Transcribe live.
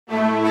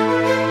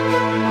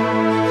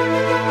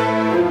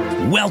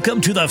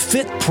Welcome to the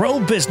Fit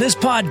Pro Business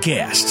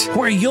Podcast,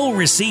 where you'll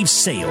receive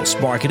sales,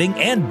 marketing,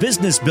 and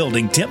business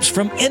building tips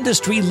from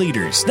industry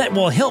leaders that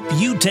will help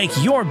you take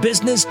your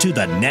business to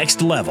the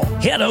next level.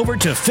 Head over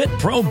to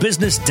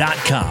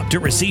fitprobusiness.com to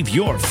receive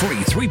your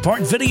free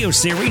 3-part video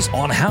series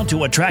on how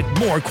to attract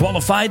more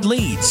qualified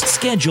leads,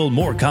 schedule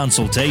more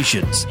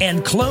consultations,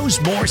 and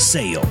close more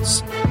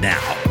sales. Now,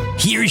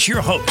 here's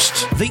your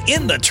host, the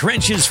In the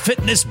Trenches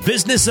fitness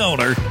business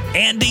owner,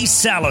 Andy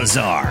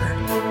Salazar.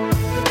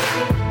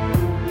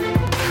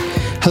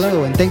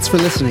 Hello, and thanks for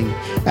listening.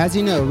 As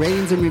you know,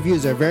 ratings and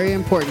reviews are very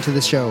important to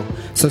the show.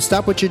 So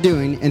stop what you're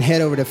doing and head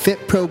over to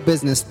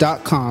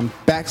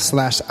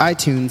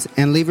fitprobusiness.com/iTunes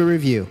and leave a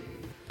review.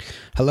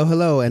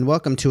 Hello, and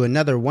welcome to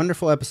another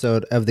wonderful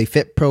episode of the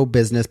Fit Pro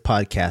Business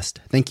Podcast.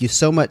 Thank you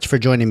so much for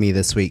joining me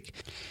this week.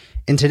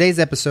 In today's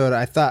episode,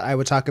 I thought I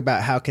would talk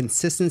about how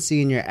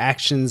consistency in your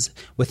actions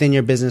within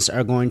your business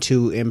are going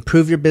to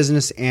improve your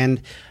business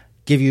and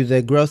give you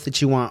the growth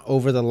that you want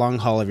over the long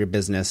haul of your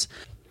business.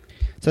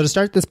 So to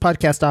start this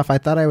podcast off, I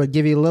thought I would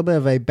give you a little bit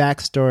of a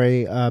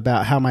backstory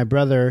about how my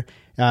brother,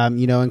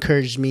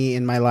 encouraged me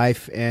in my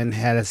life and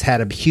has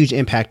had a huge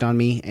impact on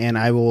me. And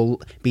I will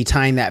be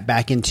tying that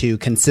back into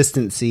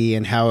consistency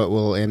and how it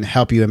will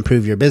help you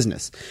improve your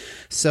business.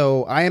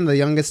 So I am the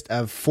youngest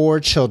of 4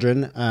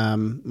 children.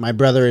 My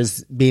brother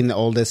is being the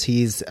oldest.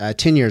 He's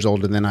 10 years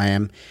older than I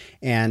am.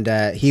 And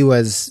he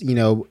was,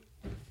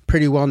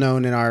 pretty well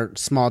known in our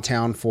small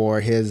town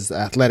for his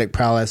athletic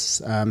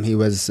prowess. He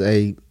was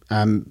a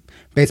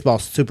baseball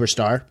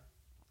superstar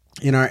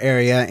in our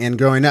area, and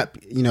growing up,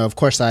 of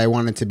course I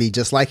wanted to be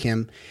just like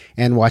him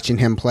and watching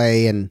him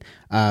play. And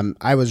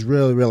I was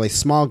really, really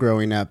small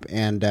growing up,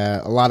 and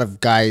a lot of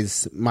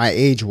guys my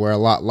age were a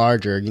lot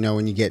larger,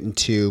 when you get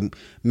into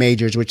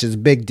majors, which is a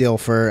big deal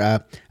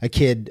for a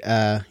kid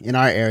in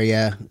our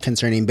area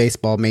concerning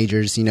baseball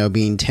majors,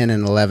 being 10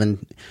 and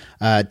 11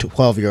 to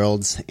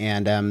 12-year-olds.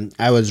 And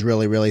I was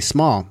really, really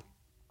small.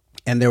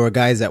 And there were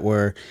guys that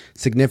were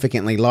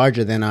significantly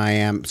larger than I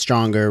am,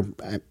 stronger,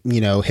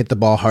 hit the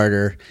ball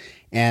harder.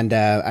 And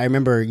I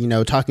remember,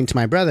 talking to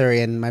my brother,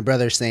 and my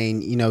brother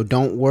saying,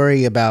 don't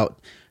worry about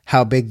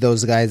how big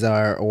those guys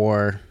are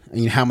or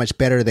how much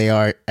better they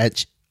are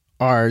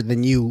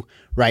than you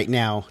right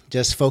now.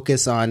 Just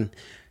focus on,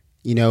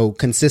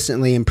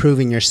 consistently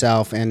improving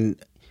yourself and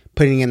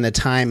putting in the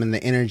time and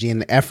the energy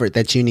and the effort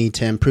that you need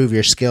to improve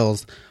your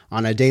skills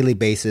on a daily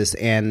basis.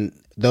 And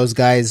those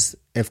guys,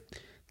 if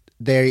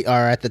they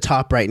are at the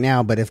top right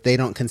now, but if they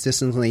don't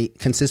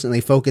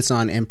consistently focus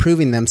on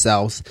improving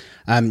themselves,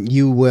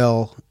 you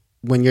will,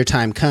 when your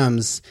time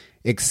comes,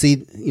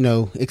 exceed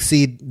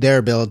their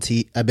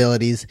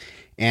abilities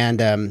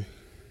and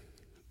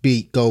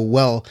go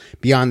well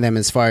beyond them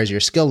as far as your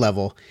skill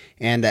level.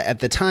 And at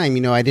the time,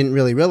 I didn't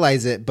really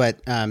realize it,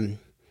 but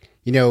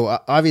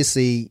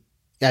obviously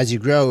as you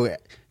grow,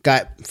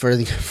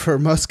 for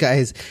most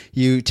guys,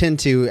 you tend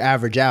to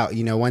average out.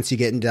 Once you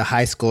get into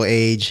high school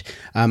age,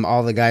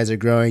 all the guys are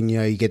growing.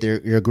 You get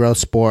your growth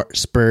spurt,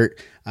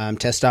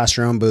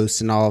 testosterone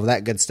boost, and all of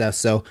that good stuff.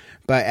 So,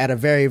 but at a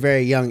very,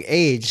 very young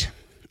age,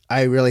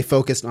 I really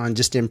focused on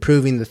just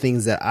improving the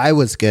things that I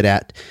was good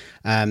at.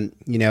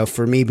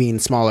 For me being a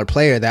smaller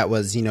player, that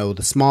was, the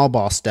small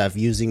ball stuff,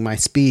 using my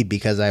speed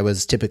because I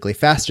was typically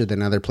faster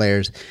than other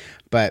players.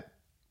 But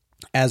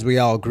as we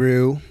all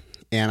grew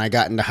and I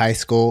got into high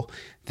school,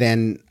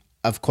 then,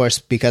 of course,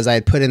 because I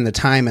had put in the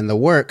time and the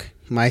work,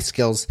 my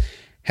skills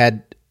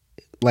had,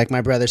 like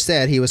my brother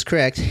said, he was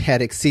correct,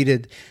 had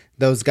exceeded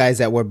those guys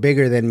that were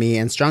bigger than me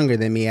and stronger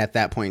than me at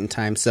that point in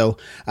time. So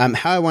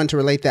how I wanted to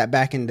relate that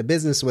back into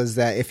business was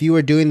that if you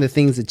were doing the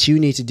things that you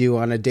need to do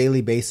on a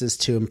daily basis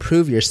to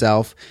improve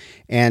yourself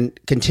and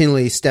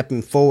continually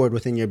stepping forward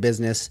within your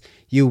business,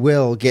 you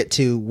will get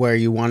to where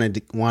you want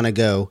to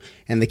go.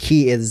 And the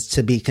key is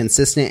to be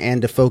consistent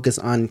and to focus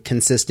on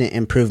consistent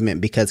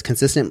improvement, because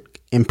consistent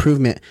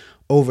improvement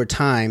over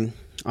time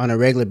on a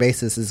regular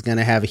basis is going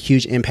to have a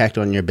huge impact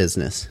on your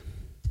business.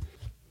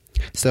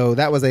 So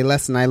that was a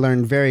lesson I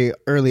learned very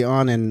early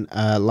on in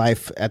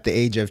life at the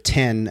age of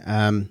 10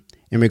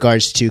 in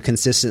regards to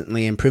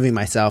consistently improving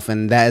myself.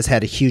 And that has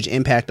had a huge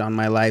impact on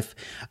my life,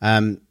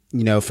 from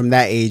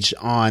that age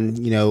on,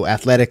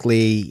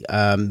 athletically,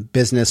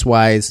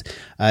 business-wise,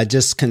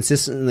 just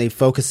consistently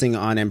focusing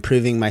on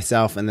improving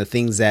myself and the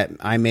things that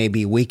I may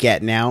be weak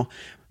at now,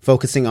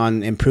 focusing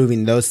on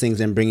improving those things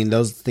and bringing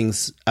those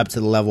things up to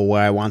the level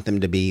where I want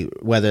them to be,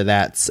 whether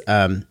that's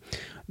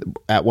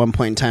at one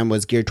point in time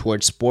was geared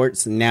towards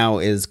sports, now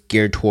is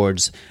geared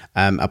towards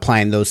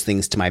applying those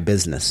things to my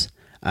business.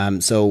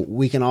 So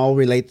we can all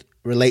relate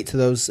to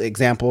those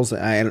examples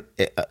in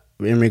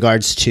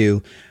regards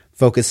to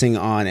focusing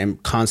on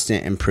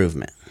constant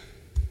improvement.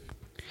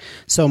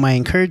 So my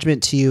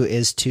encouragement to you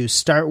is to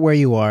start where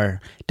you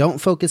are. Don't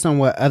focus on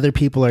what other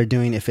people are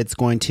doing if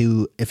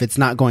it's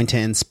not going to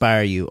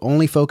inspire you.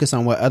 Only focus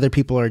on what other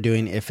people are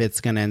doing if it's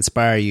going to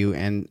inspire you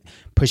and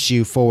push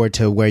you forward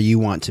to where you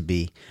want to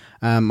be.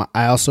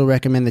 I also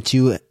recommend that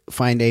you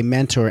find a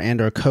mentor and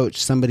or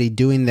coach, somebody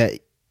doing that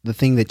the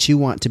thing that you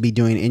want to be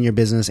doing in your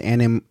business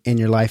and in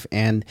your life,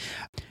 and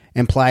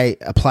apply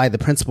the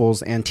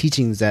principles and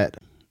teachings that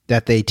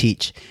they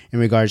teach in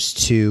regards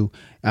to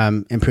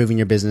improving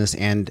your business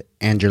and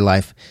your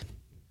life.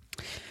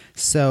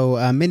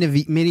 So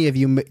many of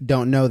you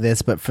don't know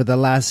this, but for the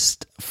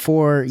last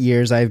 4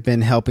 years, I've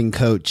been helping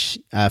coach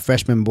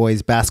freshman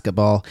boys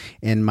basketball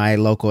in my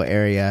local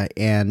area.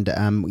 And,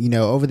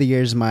 over the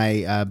years,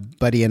 my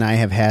buddy and I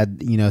have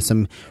had,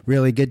 some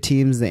really good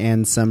teams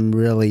and some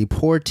really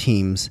poor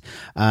teams.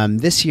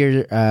 This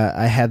year,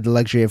 I had the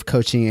luxury of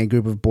coaching a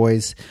group of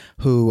boys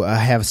who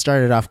have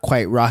started off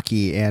quite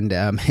rocky, and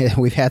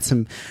we've had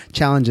some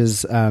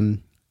challenges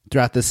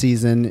throughout the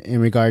season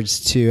in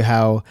regards to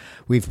how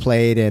we've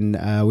played,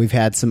 and we've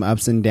had some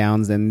ups and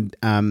downs. And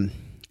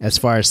as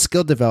far as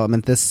skill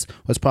development, this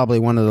was probably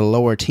one of the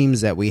lower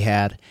teams that we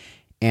had,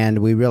 and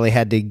we really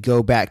had to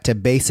go back to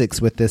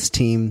basics with this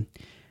team,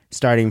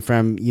 starting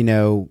from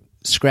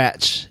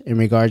scratch in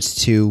regards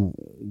to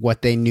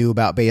what they knew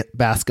about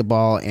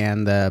basketball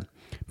and the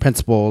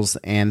principles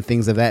and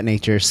things of that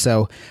nature.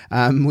 So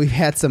we've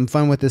had some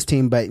fun with this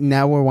team, but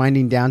now we're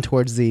winding down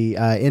towards the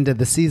end of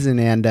the season.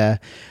 And,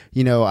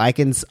 I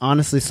can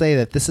honestly say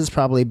that this has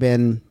probably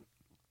been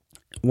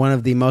one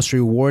of the most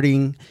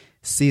rewarding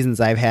seasons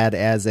I've had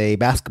as a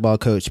basketball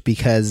coach,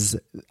 because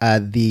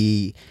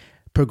the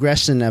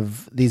progression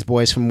of these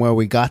boys from where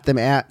we got them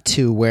at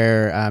to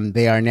where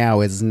they are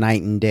now is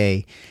night and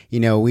day.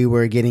 We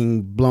were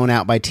getting blown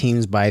out by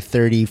teams by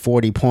 30,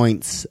 40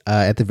 points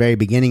at the very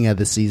beginning of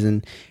the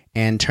season,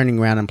 and turning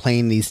around and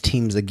playing these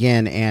teams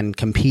again and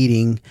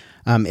competing,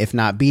 if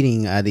not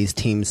beating these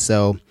teams.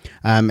 So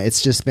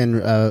it's just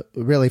been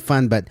really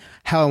fun. But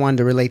how I wanted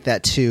to relate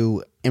that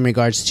to in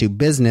regards to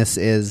business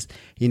is,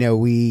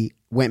 we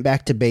went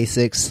back to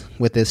basics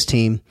with this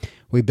team.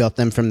 We built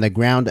them from the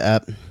ground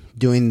up,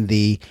 doing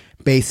the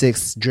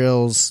basics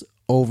drills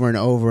over and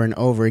over and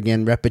over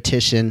again.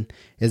 Repetition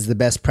is the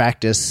best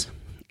practice.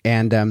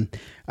 And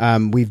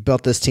we've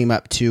built this team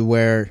up to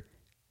where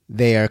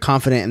they are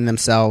confident in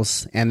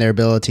themselves and their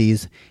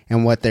abilities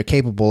and what they're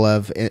capable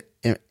of,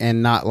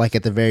 and not like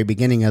at the very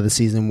beginning of the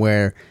season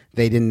where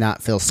they did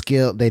not feel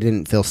skilled. They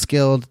didn't feel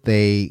skilled.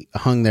 They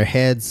hung their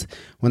heads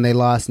when they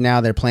lost.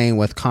 Now they're playing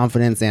with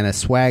confidence and a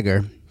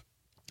swagger.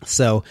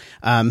 So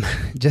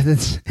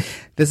this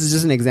is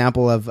just an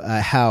example of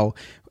how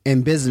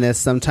in business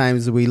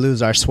sometimes we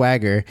lose our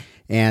swagger,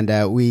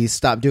 and we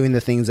stop doing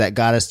the things that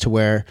got us to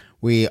where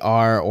we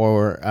are,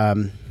 or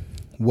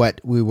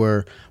what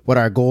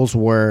our goals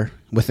were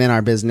within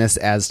our business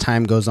as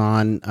time goes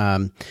on.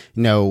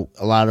 A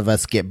lot of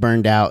us get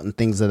burned out and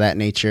things of that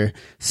nature.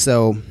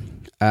 So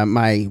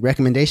my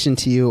recommendation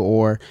to you,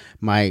 or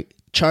my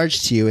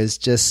charge to you, is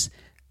just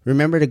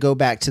remember to go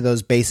back to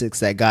those basics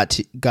that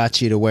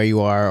got you to where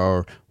you are,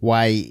 or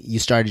why you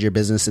started your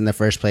business in the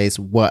first place,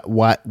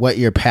 what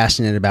you're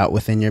passionate about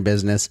within your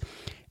business,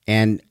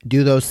 and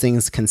do those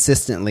things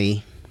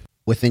consistently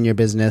within your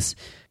business.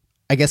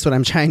 I guess what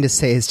I'm trying to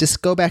say is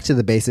just go back to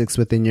the basics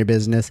within your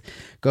business.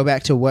 Go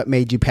back to what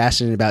made you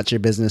passionate about your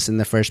business in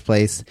the first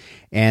place,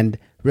 and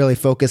really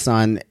focus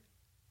on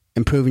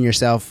improving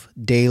yourself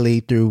daily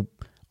through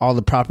all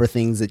the proper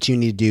things that you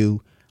need to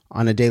do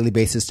on a daily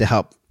basis to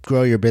help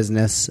grow your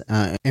business,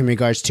 in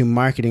regards to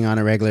marketing on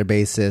a regular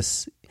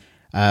basis,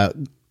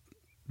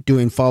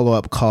 doing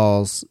follow-up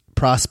calls,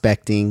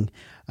 prospecting,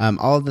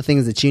 all of the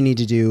things that you need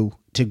to do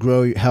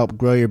to help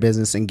grow your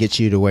business and get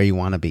you to where you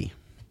want to be.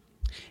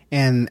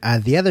 And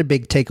the other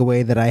big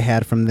takeaway that I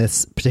had from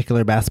this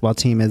particular basketball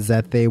team is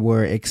that they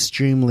were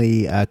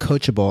extremely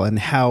coachable, and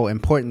how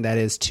important that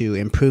is to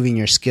improving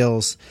your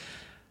skills,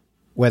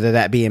 whether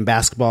that be in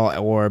basketball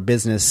or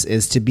business,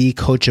 is to be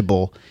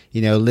coachable.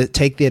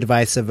 Take the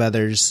advice of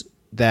others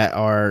that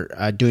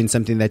are doing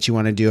something that you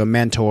want to do, a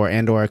mentor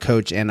and or a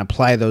coach, and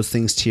apply those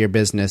things to your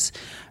business.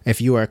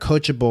 If you are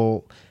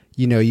coachable,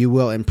 you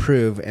will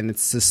improve. And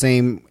it's the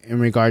same in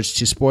regards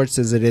to sports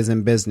as it is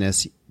in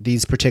business.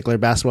 These particular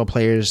basketball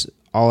players,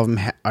 all of them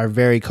are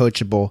very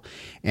coachable,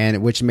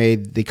 and which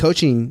made the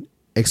coaching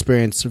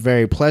experience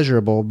very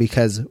pleasurable,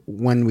 because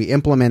when we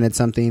implemented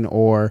something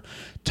or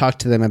talked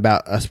to them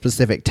about a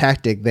specific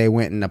tactic, they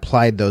went and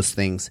applied those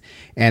things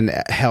and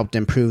helped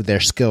improve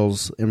their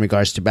skills in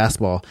regards to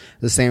basketball.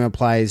 The same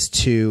applies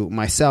to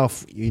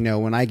myself.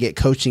 When I get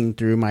coaching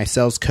through my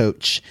sales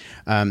coach,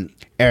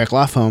 Eric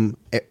Lofholm,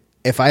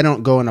 if I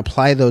don't go and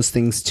apply those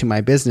things to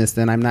my business,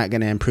 then I'm not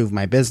going to improve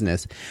my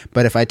business.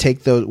 But if I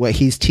take what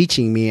he's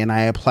teaching me and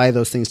I apply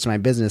those things to my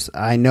business,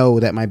 I know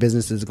that my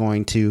business is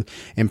going to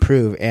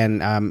improve.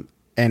 And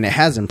it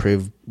has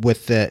improved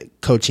with the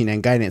coaching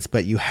and guidance.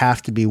 But you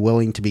have to be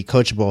willing to be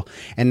coachable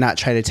and not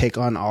try to take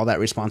on all that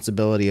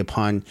responsibility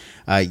upon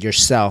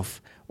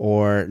yourself,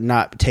 or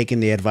not taking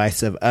the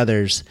advice of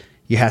others.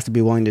 You have to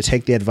be willing to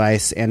take the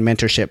advice and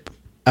mentorship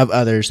of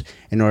others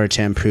in order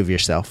to improve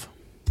yourself.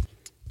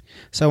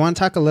 So I want to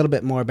talk a little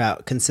bit more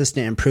about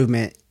consistent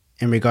improvement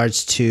in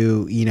regards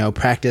to,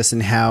 practice,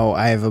 and how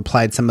I've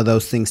applied some of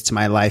those things to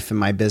my life and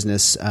my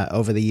business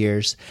over the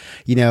years.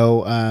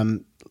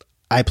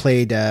 I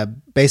played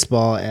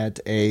baseball at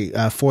a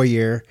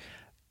 4-year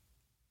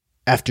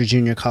after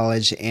junior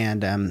college,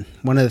 and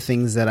one of the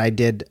things that I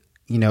did,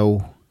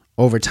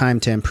 over time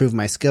to improve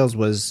my skills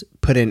was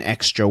put in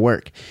extra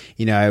work.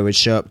 I would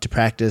show up to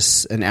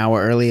practice an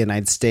hour early and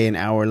I'd stay an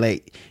hour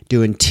late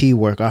doing tee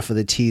work off of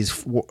the tees,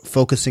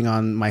 focusing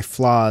on my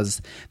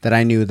flaws that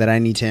I knew that I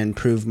need to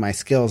improve my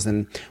skills.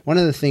 And one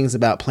of the things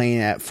about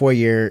playing at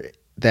 4-year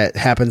that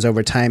happens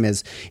over time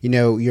is,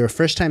 your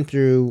first time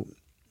through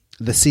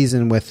the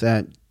season with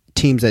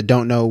teams that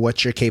don't know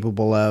what you're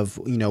capable of,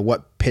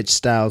 what pitch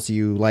styles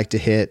you like to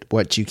hit,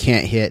 what you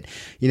can't hit.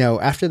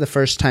 After the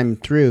first time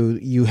through,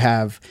 you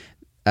have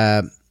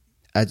a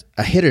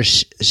hitter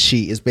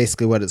sheet is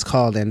basically what it's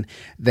called, and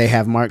they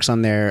have marks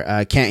on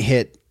there. Can't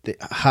hit the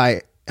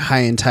high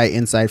and tight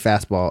inside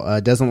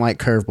fastball. Doesn't like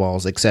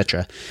curveballs,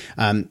 etc.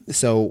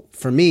 So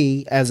for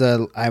me, I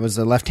was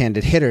a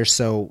left-handed hitter,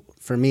 so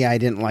for me, I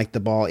didn't like the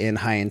ball in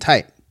high and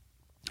tight,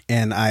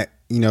 and I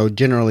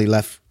generally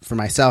left for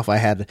myself. I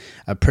had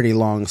a pretty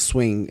long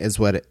swing is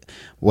what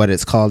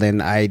it's called.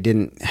 And I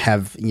didn't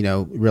have,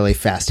 really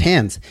fast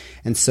hands.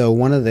 And so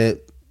one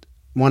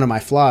of my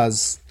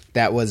flaws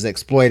that was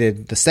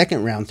exploited the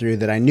second round through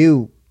that I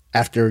knew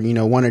after,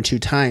 1 or 2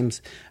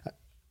 times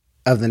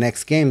of the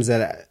next games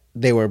that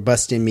they were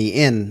busting me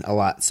in a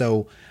lot.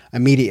 So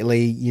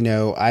immediately,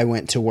 I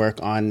went to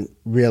work on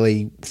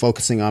really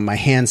focusing on my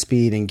hand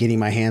speed and getting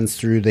my hands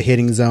through the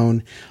hitting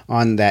zone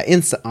on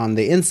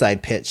the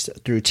inside pitch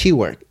through tee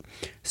work.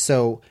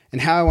 So, and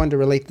how I wanted to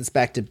relate this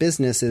back to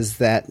business is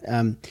that,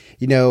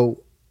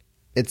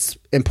 it's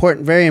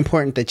important, very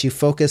important that you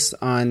focus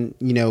on,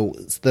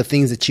 the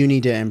things that you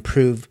need to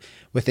improve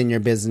within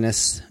your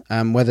business,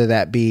 whether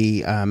that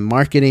be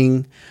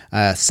marketing,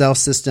 sales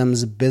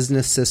systems,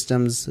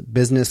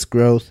 business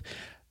growth,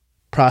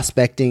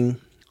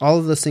 prospecting, all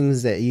of those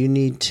things that you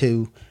need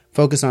to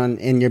focus on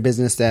in your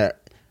business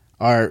that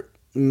are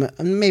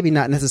maybe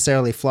not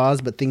necessarily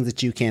flaws, but things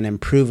that you can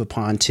improve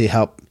upon to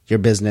help your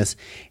business.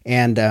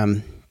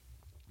 And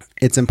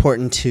it's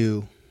important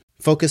to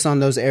focus on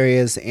those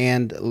areas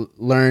and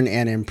learn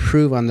and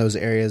improve on those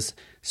areas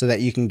so that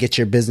you can get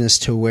your business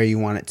to where you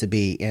want it to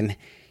be. And,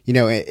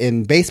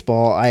 in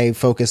baseball, I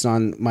focus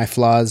on my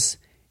flaws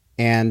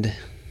and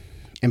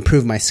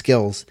improve my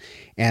skills.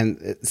 And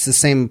it's the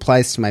same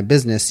applies to my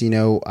business.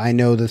 I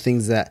know the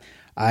things that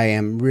I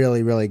am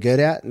really, really good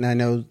at, and I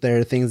know there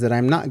are things that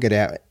I'm not good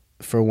at.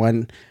 For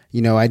one,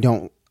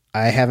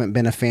 I haven't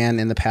been a fan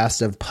in the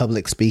past of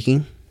public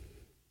speaking.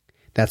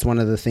 That's one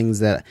of the things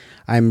that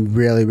I'm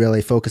really,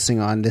 really focusing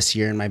on this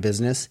year in my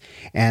business.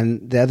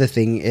 And the other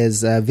thing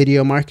is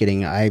video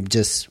marketing. I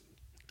just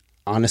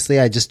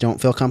don't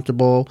feel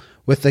comfortable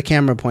with the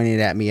camera pointed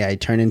at me. I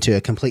turn into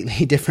a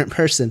completely different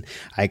person.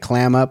 I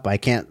clam up. I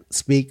can't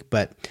speak.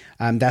 But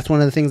that's one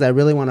of the things I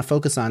really want to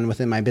focus on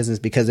within my business,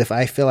 because if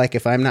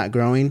I'm not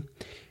growing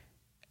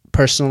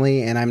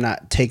personally and I'm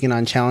not taking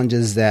on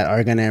challenges that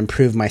are going to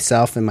improve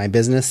myself and my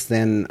business,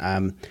 then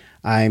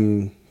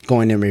I'm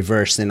going in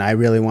reverse. And I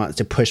really want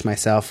to push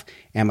myself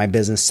and my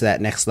business to that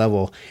next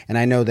level. And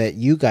I know that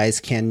you guys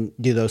can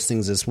do those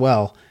things as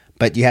well,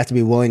 but you have to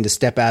be willing to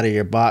step out of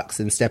your box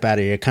and step out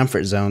of your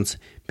comfort zones,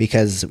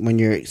 because when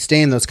you're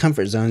staying in those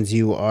comfort zones,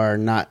 you are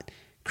not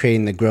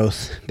creating the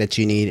growth that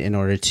you need in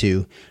order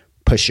to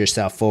push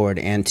yourself forward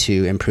and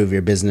to improve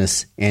your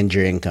business and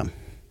your income.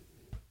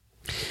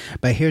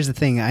 But here's the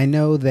thing. I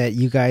know that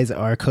you guys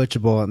are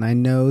coachable, and I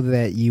know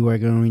that you are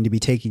going to be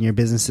taking your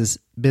business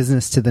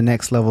to the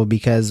next level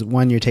because,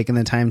 one, you're taking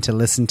the time to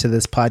listen to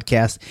this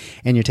podcast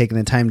and you're taking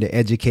the time to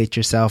educate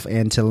yourself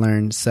and to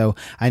learn. So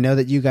I know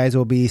that you guys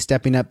will be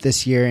stepping up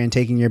this year and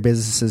taking your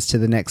businesses to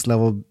the next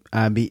level.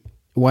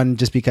 One,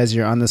 just because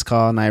you're on this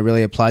call, and I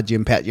really applaud you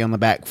and pat you on the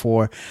back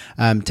for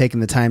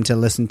taking the time to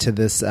listen to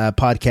this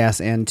podcast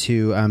and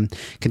to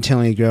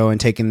continually grow and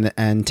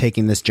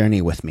taking this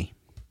journey with me.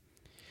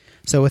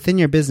 So within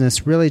your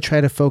business, really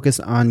try to focus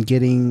on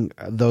getting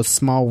those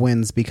small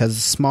wins,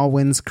 because small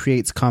wins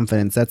creates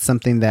confidence. That's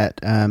something that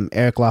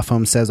Eric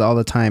Lofholm says all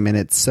the time, and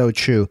it's so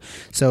true.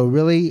 So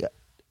really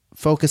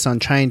focus on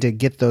trying to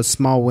get those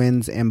small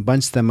wins and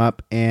bunch them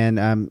up,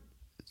 and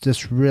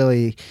just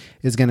really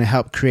is going to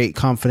help create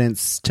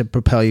confidence to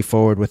propel you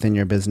forward within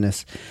your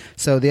business.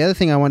 So the other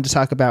thing I wanted to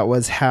talk about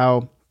was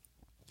how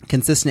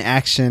consistent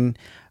action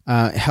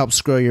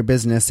helps grow your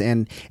business.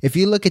 And if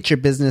you look at your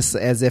business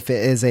as if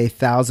it is a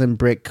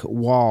 1,000-brick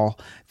wall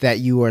that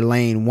you are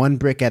laying one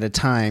brick at a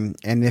time,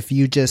 and if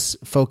you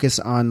just focus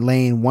on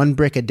laying one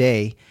brick a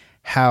day,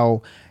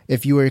 how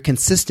if you were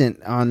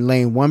consistent on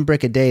laying one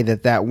brick a day,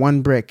 that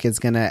one brick is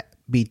going to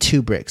be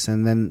 2 bricks,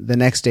 and then the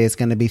next day it's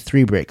going to be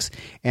 3 bricks.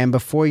 And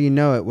before you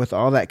know it, with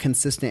all that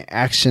consistent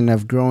action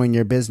of growing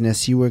your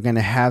business, you are going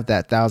to have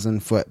that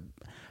 1,000-foot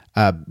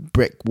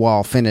brick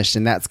wall finished,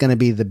 and that's going to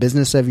be the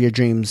business of your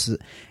dreams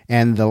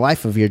and the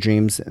life of your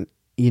dreams.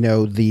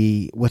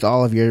 With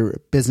all of your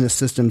business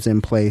systems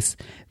in place,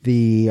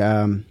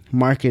 the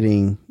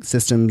marketing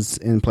systems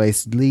in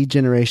place, lead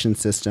generation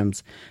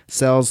systems,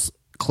 sales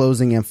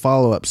closing and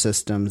follow-up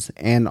systems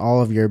and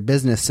all of your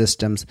business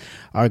systems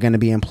are going to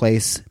be in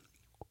place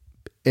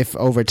if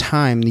over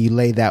time you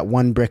lay that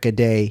one brick a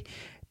day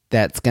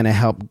that's going to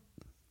help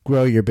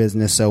grow your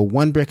business. So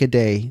one brick a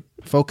day,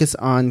 focus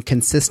on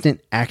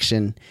consistent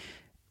action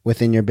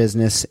within your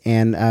business,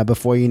 and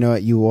before you know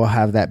it, you will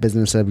have that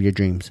business of your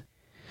dreams.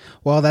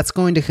 Well, that's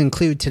going to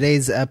conclude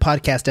today's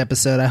podcast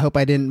episode. I hope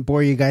I didn't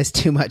bore you guys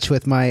too much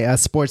with my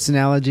sports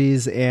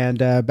analogies and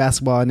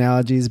basketball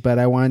analogies, but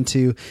I wanted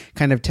to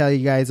kind of tell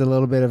you guys a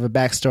little bit of a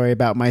backstory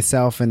about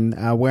myself and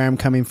where I'm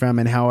coming from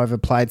and how I've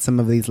applied some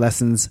of these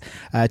lessons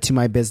to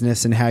my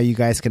business and how you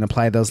guys can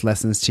apply those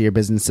lessons to your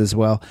business as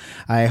well.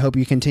 I hope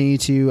you continue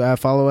to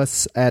follow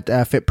us at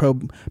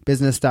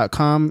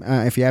fitprobusiness.com.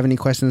 If you have any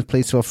questions,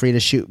 please feel free to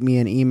shoot me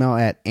an email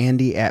at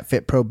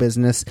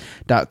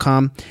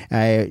andy@fitprobusiness.com.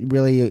 I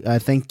really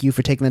thank you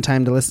for taking the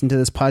time to listen to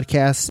this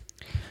podcast.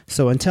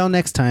 So until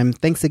next time,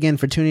 thanks again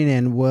for tuning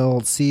in.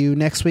 We'll see you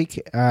next week.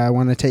 I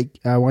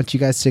want you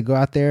guys to go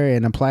out there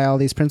and apply all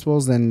these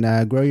principles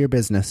and grow your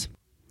business.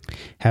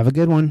 Have a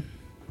good one.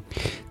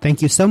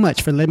 Thank you so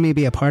much for letting me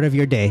be a part of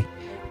your day.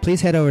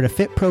 Please head over to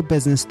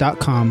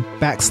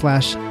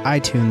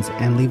fitprobusiness.com/iTunes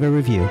and leave a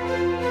review.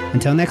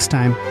 Until next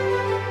time.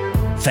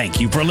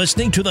 Thank you for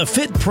listening to the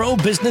Fit Pro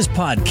Business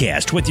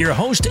Podcast with your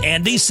host,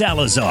 Andy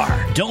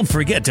Salazar. Don't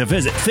forget to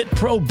visit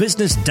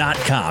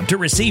fitprobusiness.com to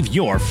receive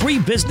your free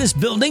business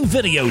building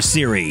video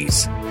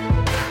series.